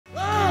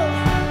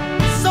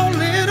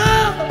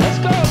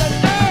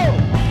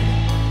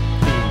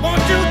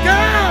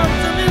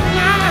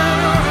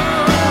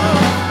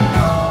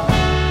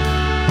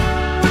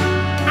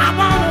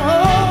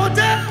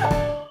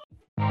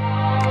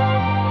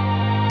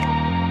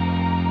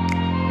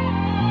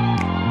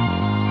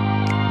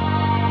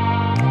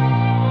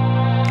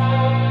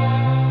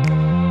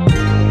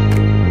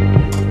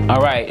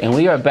and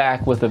we are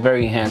back with a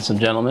very handsome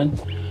gentleman,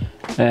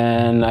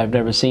 and I've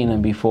never seen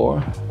him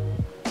before.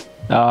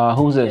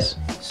 Who's this?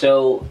 Yeah.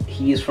 So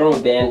he's from a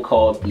band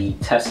called the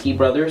Teskey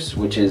Brothers,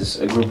 which is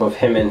a group of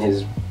him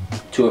and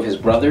two of his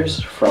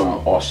brothers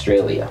from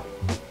Australia.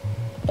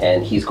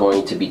 And he's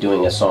going to be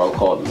doing a song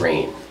called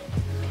Rain.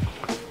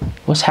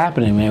 What's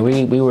happening, man?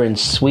 We were in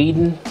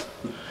Sweden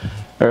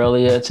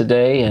earlier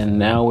today, and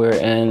now we're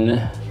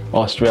in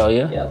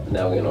Australia. Yep,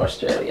 now we're in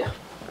Australia.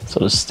 So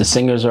the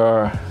singers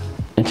are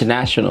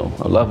international.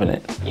 I'm loving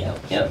it. Yep,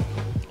 yep.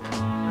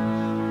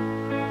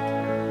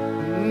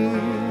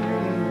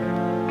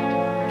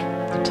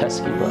 The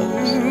Teskey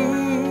Brothers.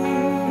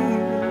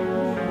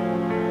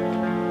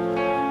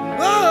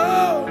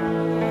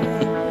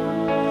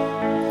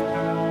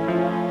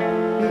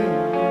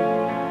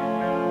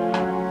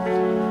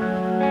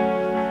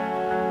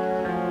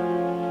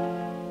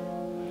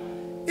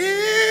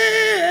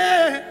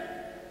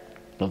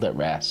 Love that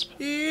rasp.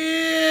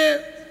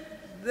 Is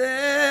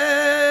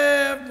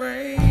there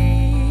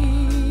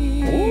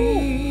rain?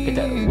 Ooh, get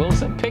that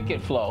Wilson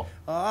Pickett flow.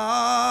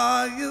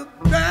 Are you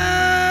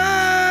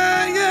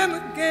crying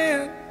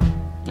again?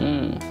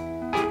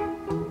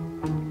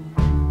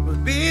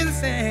 Would be the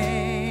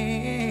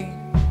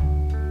same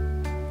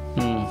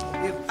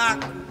if I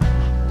could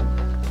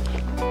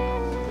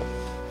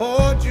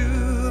hold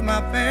you,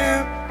 my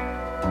fam.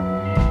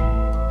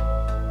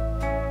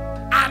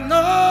 I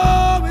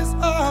know it's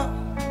hard.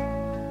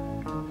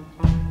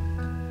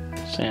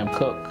 Sam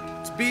Cooke.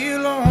 To be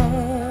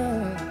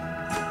alone,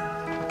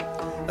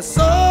 a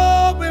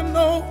soul with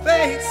no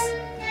face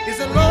is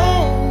a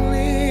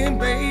lonely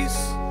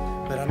embrace.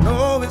 But I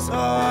know it's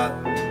hard,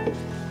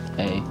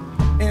 Hey.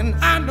 and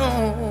I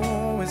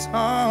know it's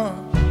hard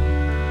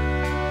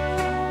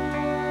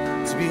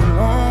to be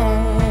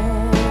alone.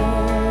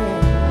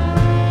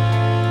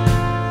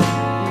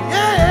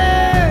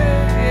 Yeah.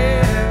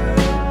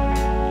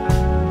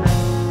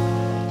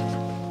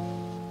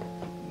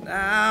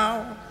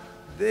 Now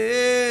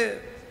this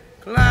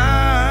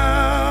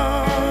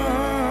cloud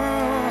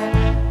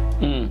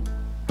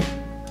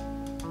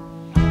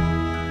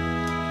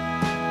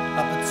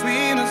up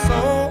between us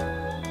all,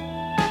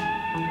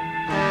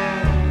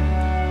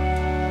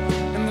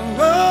 and the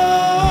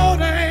road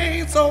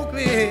ain't so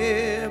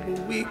clear, but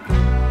we can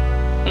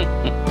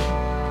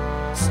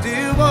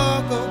still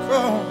walk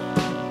across.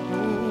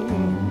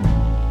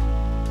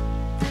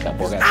 That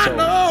boy got I soul.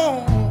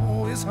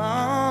 know it's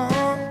hard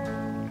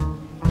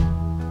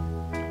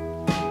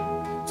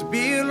to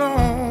be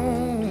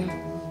alone.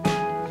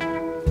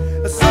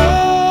 A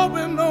soul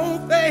with no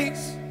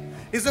face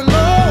is a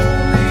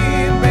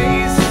lonely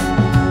embrace.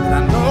 And I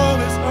know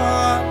it's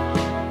hard,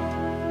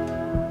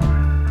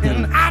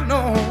 and I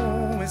know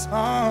it's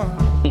hard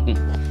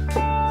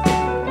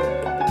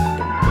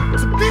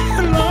to be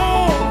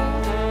alone,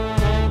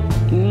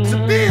 to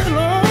be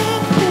alone.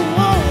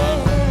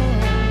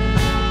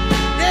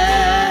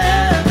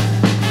 Yeah,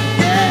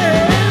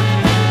 yeah.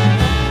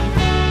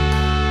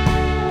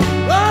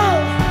 Oh,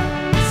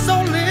 so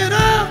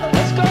little.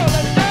 Let's go,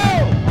 let's go.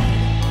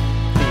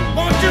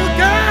 Won't you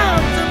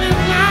come to me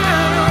now?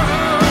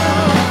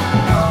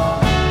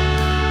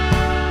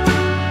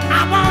 I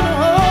wanna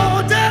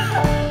hold you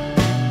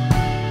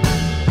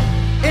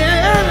in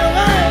any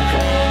way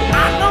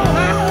I know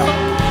how.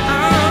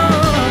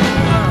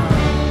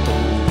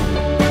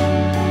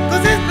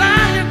 'Cause it's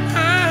lying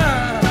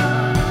high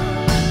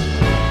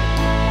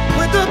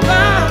with the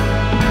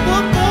power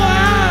of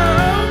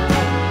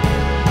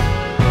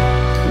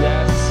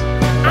Yes.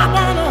 I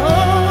wanna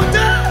hold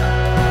you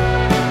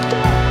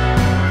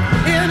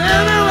in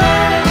any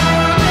way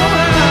I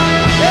know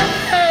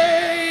how.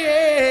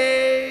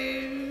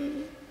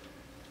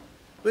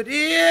 But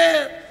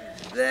if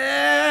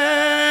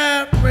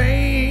there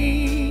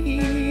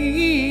rain,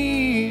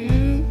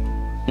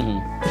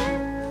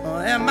 or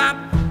am I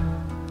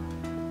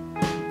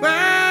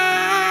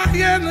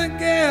crying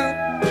again?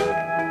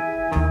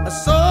 A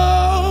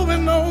soul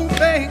with no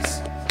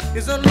face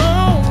is a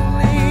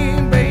lonely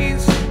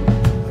embrace.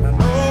 But I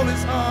know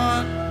it's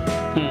hard,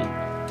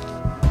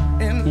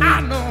 and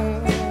I know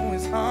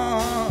it's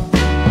hard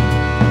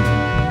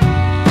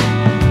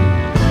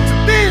to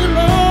be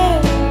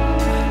alone,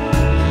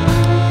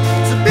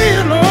 to be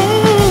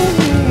alone.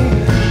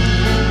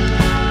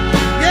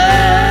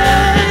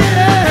 Yeah,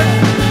 yeah,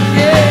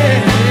 yeah,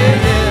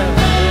 yeah.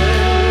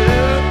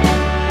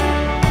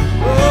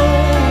 Oh,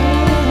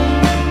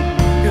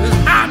 'cause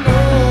I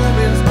know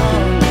it's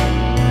hard,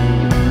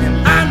 and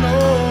I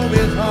know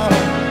it's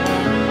hard.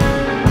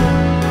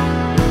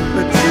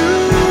 But you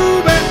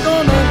ain't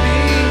gonna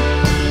be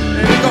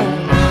alone.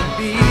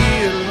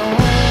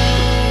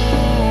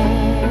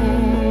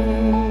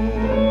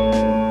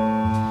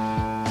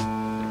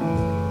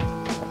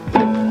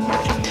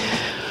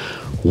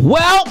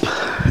 Well,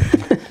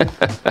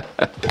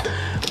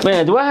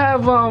 man, do I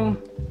have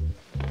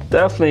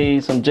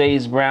definitely some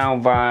James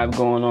Brown vibe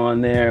going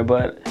on there,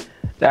 but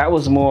that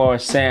was more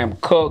Sam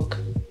Cooke,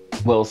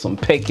 Wilson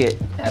Pickett.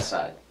 That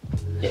side.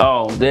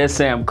 Oh, there's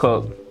Sam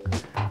Cooke.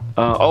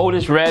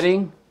 Otis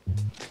Redding.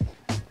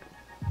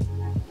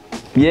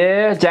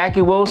 Yeah,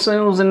 Jackie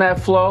Wilson was in that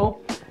flow.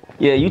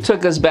 Yeah, you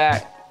took us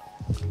back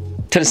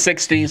to the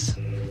 60s.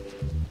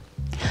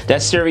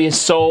 That serious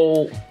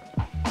soul,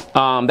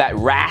 that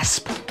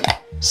rasp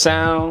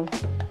sound.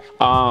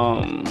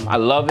 I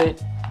love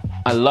it.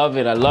 I love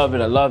it. I love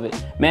it. I love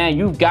it. Man,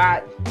 you've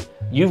got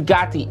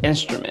the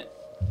instrument.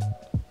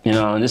 You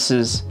know, and this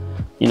is,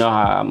 you know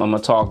how I'm gonna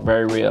talk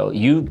very real.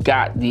 You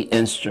got the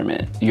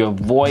instrument. Your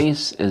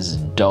voice is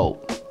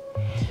dope.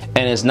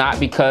 And it's not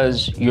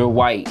because you're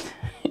white.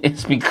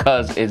 It's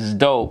because it's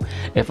dope.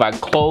 If I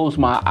close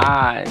my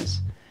eyes,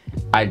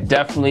 I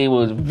definitely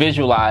would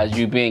visualize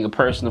you being a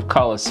person of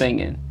color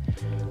singing.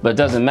 But it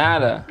doesn't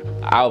matter.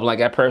 I was like,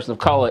 that person of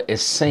color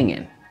is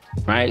singing,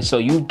 right? So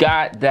you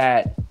got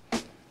that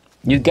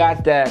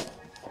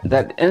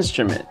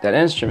instrument,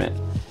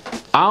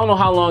 I don't know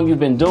how long you've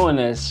been doing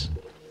this.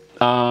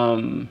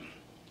 There's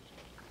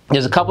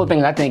a couple of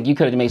things I think you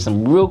could have made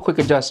some real quick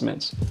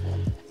adjustments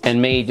and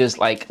made just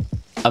like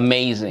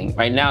amazing.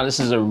 Right now, this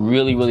is a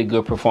really, really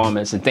good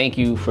performance, and thank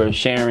you for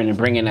sharing and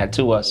bringing that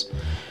to us.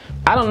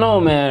 I don't know,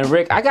 man,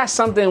 Rick. I got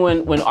something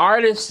when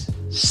artists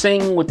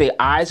sing with their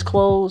eyes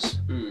closed,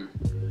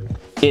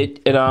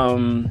 it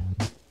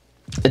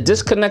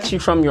disconnects you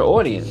from your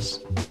audience.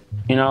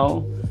 You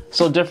know,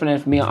 so different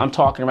if me, I'm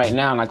talking right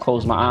now and I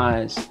close my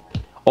eyes,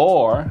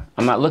 or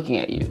I'm not looking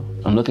at you.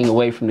 I'm looking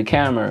away from the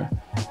camera.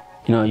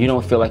 You know, you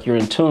don't feel like you're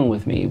in tune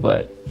with me,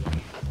 but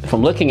if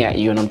I'm looking at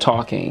you and I'm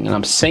talking and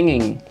I'm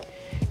singing,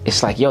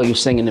 it's like, yo, you're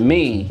singing to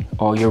me,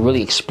 or you're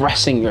really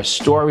expressing your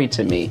story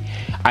to me.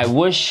 I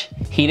wish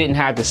he didn't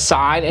have the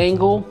side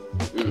angle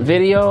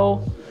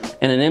video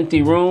in an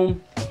empty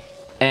room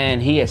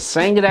and he had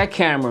sang to that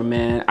camera,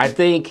 man. I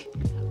think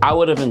I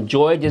would have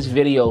enjoyed this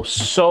video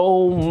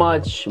so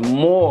much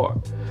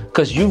more,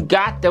 because you've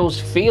got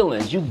those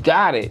feelings. You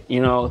got it, you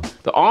know.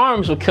 The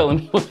arms were killing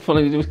me.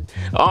 The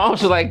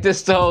arms were like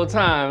this the whole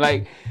time.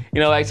 Like,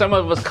 you know, like some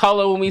of us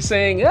color when we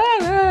sing.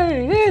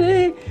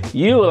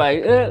 You were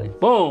like,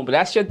 boom, but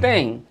that's your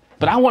thing.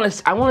 But I want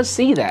to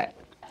see that.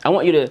 I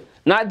want you to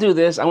not do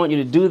this. I want you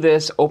to do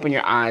this, open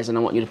your eyes, and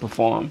I want you to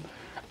perform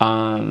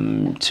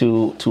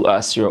to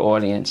us, your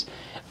audience.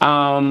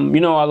 You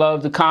know, I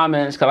love the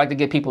comments, 'cause I like to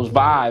get people's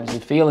vibes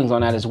and feelings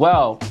on that as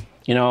well.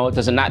 You know,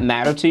 does it not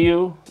matter to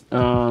you?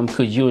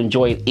 Could you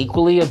enjoy it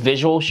equally, a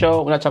visual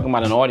show? We're not talking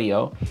about an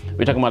audio.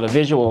 We're talking about a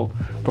visual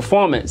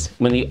performance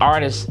when the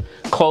artist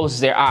closes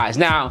their eyes.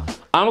 Now,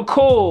 I'm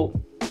cool.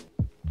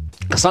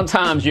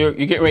 Sometimes you're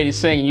getting ready to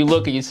sing and you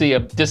look and you see a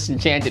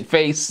disenchanted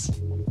face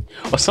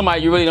or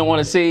somebody you really don't want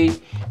to see,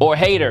 or a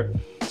hater.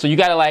 So you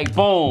gotta like,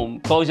 boom,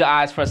 close your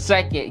eyes for a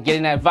second, get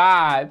in that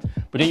vibe,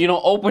 but then you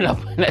don't open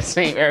up in that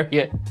same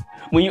area.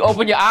 When you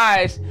open your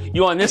eyes,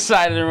 you're on this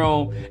side of the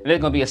room, and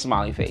there's gonna be a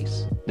smiley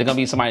face. There's gonna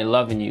be somebody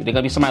loving you. There's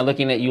gonna be somebody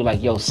looking at you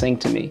like, yo, sing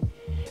to me,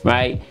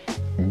 right?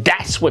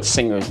 That's what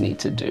singers need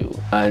to do.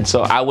 And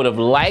so I would have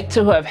liked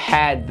to have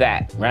had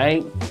that,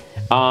 right?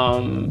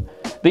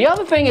 The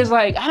other thing is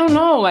like, I don't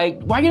know, like,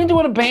 why you didn't do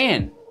it with a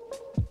band?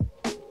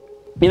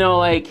 You know,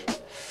 like,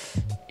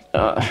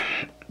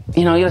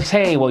 you know, you're like,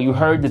 hey, well, you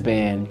heard the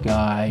band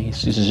guy.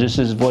 This is just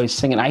his voice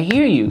singing. I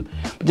hear you,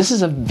 but this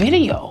is a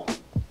video.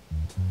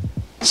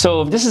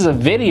 So if this is a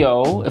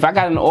video, if I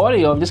got an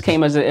audio, if this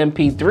came as an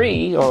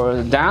MP3 or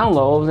a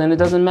download, then it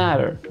doesn't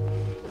matter.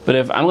 But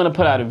if I'm gonna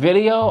put out a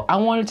video, I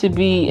want it to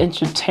be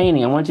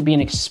entertaining. I want it to be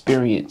an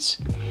experience.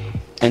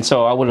 And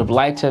so I would have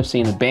liked to have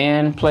seen a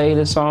band play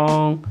the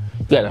song.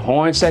 You got a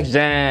horn section,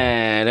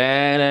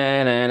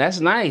 that's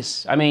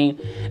nice. I mean,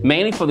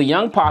 mainly for the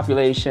young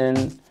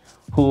population,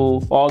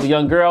 who all the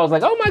young girls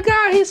like, oh my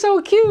God, he's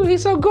so cute,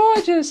 he's so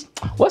gorgeous.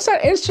 What's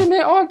that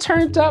instrument all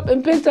turned up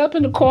and bent up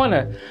in the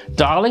corner?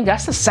 Darling,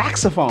 that's the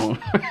saxophone,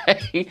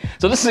 right?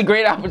 So this is a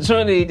great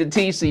opportunity to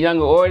teach the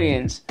younger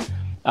audience,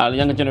 the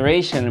younger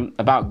generation,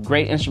 about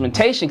great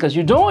instrumentation, because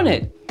you're doing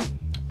it.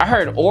 I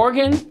heard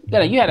organ,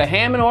 you had a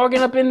Hammond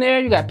organ up in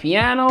there, you got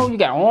piano, you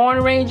got horn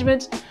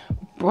arrangements.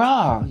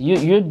 Bruh,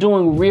 you're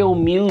doing real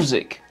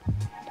music,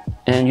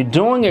 and you're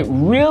doing it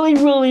really,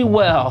 really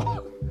well.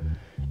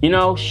 You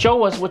know,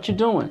 show us what you're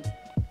doing.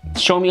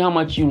 Show me how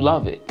much you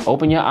love it.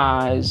 Open your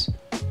eyes,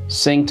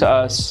 sing to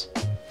us,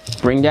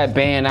 bring that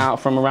band out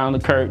from around the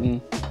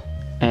curtain,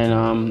 and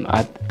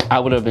I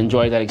would have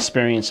enjoyed that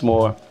experience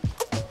more.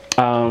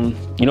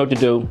 You know what to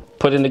do.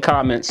 Put it in the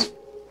comments.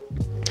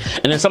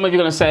 And then some of you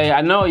are gonna say, I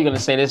know you're gonna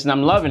say this, and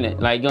I'm loving it.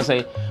 Like, you're gonna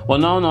say, well,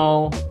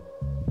 no,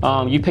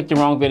 you picked the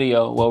wrong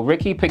video. Well,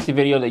 Ricky picked the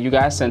video that you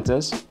guys sent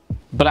us,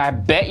 but I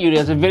bet you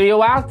there's a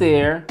video out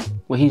there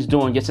where he's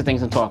doing just the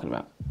things I'm talking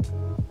about.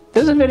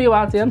 There's a video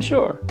out there, I'm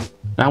sure,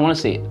 and I want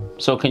to see it.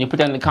 So can you put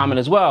that in the comment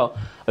as well?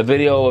 A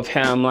video of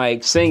him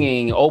like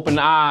singing, open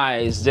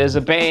eyes, there's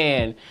a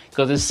band,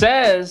 because it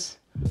says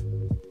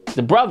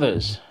the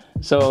brothers.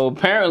 So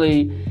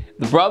apparently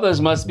the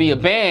brothers must be a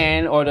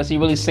band, or does he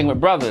really sing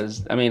with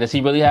brothers? I mean, does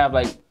he really have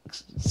like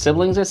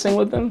siblings that sing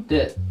with him?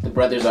 The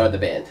brothers are the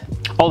band.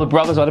 Oh, the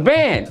brothers are the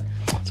band.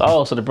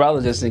 So the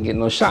brothers just didn't get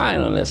no shine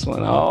on this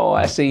one. Oh,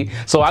 I see.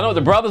 So I know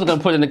the brothers are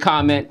gonna put in the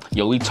comment,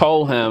 yo, we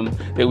told him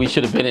that we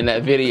should have been in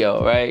that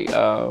video, right?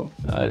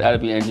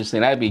 That'd be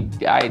interesting.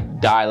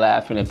 I'd die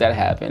laughing if that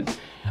happened.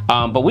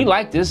 But we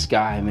like this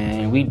guy,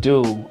 man. We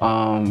do.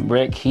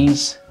 Rick,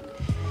 he's,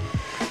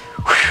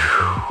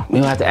 we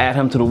don't have to add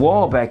him to the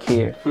wall back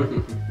here.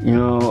 You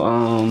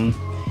know,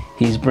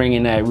 he's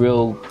bringing that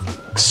real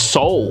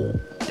soul,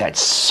 that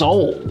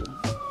soul.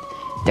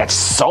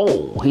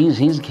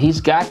 He's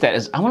got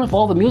that. I wonder if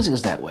all the music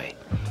is that way,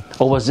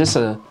 or was this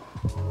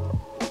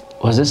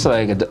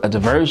like a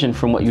diversion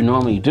from what you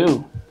normally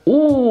do?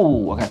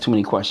 Ooh, I got too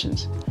many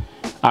questions.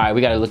 All right,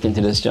 we got to look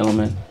into this,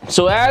 gentlemen.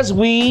 So as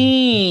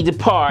we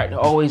depart,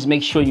 always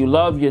make sure you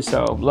love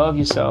yourself,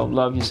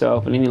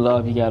 and any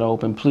love you got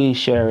open, please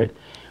share it.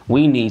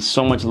 We need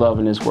so much love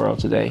in this world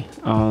today.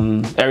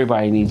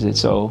 Everybody needs it.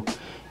 So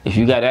if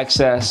you got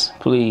excess,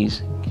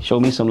 please show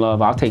me some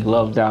love. I'll take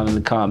love down in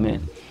the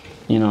comment.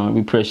 You know,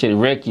 we appreciate it.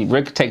 Rick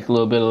take a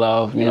little bit of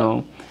love, you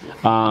know.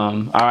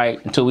 All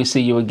right, until we see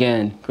you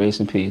again,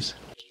 grace and peace.